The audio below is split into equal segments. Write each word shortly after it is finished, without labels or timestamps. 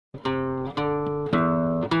Hello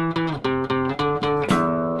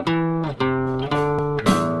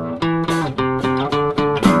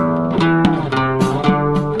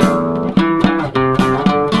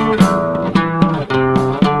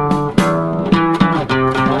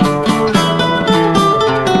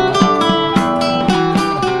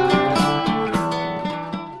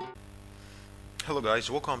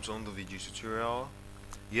guys, welcome to another video tutorial.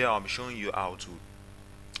 Here I'll be showing you how to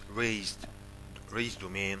raise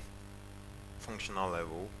domain functional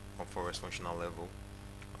level or forest functional level.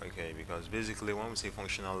 Okay, because basically when we say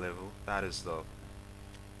functional level, that is the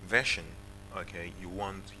version, okay, you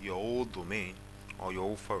want your whole domain or your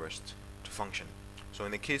whole forest to function. So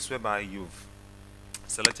in the case whereby you've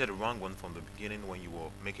selected the wrong one from the beginning when you were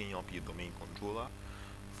making up your domain controller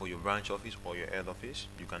for your branch office or your head office,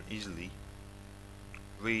 you can easily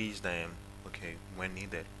raise them, okay, when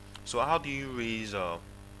needed. So how do you raise a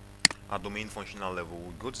domain functional level?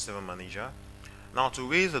 We go to server manager. Now to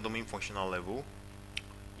raise the domain functional level,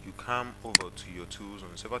 you come over to your tools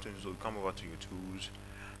on server tools. So you come over to your tools,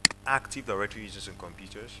 active directory users and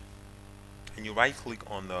computers, and you right click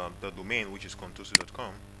on the domain, which is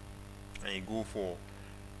contoso.com, and you go for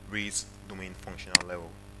raise domain functional level.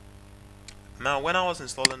 Now when I was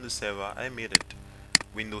installing the server, I made it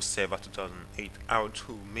Windows Server 2008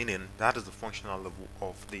 R2, meaning that is the functional level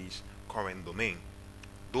of this current domain,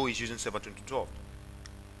 though it's using Server 2012.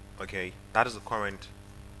 Okay, that is the current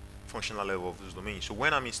functional level of this domain. So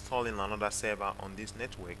when I'm installing another server on this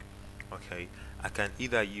network, okay, I can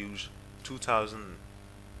either use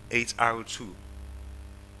 2008 R2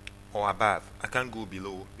 or above. I can't go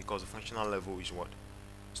below because the functional level is what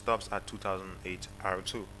stops at 2008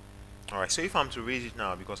 R2. Alright, so if I'm to raise it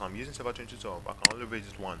now, because I'm using Server 2012, I can only raise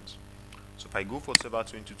it once. So if I go for Server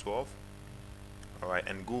 2012, alright,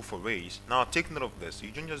 and go for raise, now take note of this,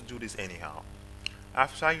 you don't just do this anyhow.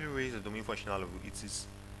 After you raise the domain functional level, it is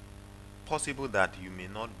possible that you may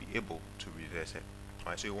not be able to reverse it.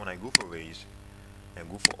 Alright, so when I go for raise, and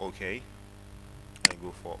go for OK, and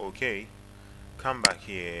go for OK, come back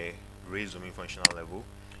here, raise domain functional level,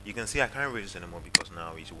 you can see I can't raise this anymore because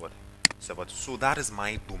now it's what? So that is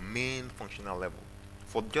my domain functional level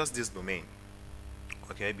for just this domain,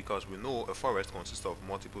 okay, because we know a forest consists of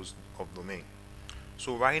multiples of domain.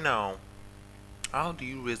 So right now, how do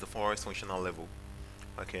you raise the forest functional level?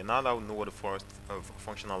 Okay, now that we know what the forest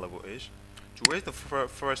functional level is, to raise the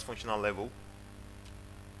forest functional level,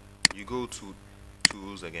 you go to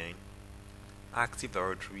tools again, active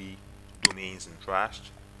directory, domains and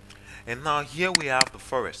trashed, and now here we have the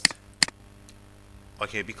forest.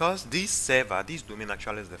 Okay, because this domain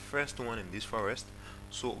actually is the first one in this forest,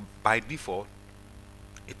 so by default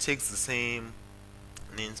it takes the same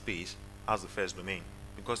namespace as the first domain,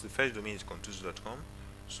 because the first domain is contoso.com,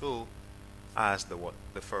 so as the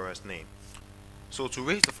forest name. So to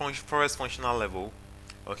raise the forest functional level,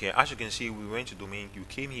 okay, as you can see, we went to domain, you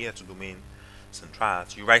came here to domains and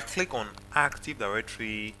trashed, you right click on active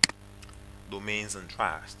directory, domains and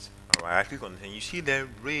trashed. Alright, I click on it and you see there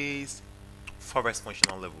raise forest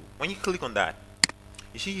functional level. When you click on that,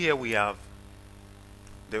 you see here we have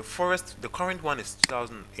the forest. The current one is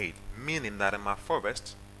 2008, meaning that in my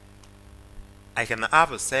forest I can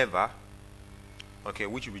have a server, okay,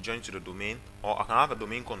 which will be joined to the domain, or I can have a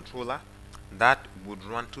domain controller that would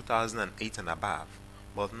run 2008 and above,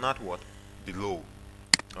 but not what below,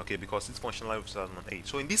 okay, because it's functional level 2008.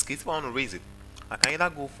 So in this case, if I want to raise it, I can either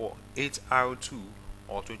go for 8R2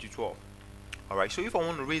 or 2012. Alright, so if I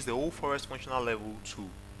want to raise the whole forest functional level to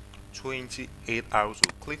 28 hours, so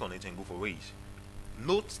click on it and go for raise.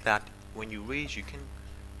 Note that when you raise, you can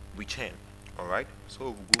return. Alright, so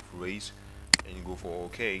we'll go for raise and you go for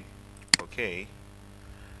OK, OK.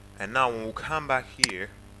 And now when we come back here,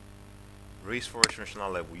 raise forest functional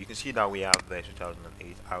level, you can see that we have the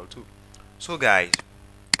 2008 R2. So guys,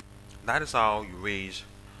 that is how you raise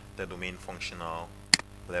the domain functional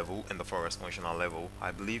level and the forest functional level.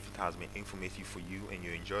 I believe it has been informative for you and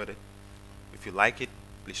you enjoyed it. If you like it,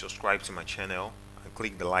 please subscribe to my channel and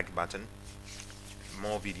click the like button.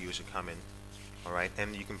 More videos are coming. Alright,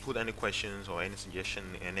 and you can put any questions or any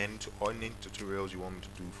suggestion and any tutorials you want me to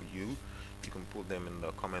do for you. You can put them in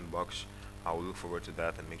the comment box. I will look forward to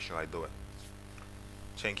that and make sure I do it.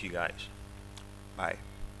 Thank you guys. Bye.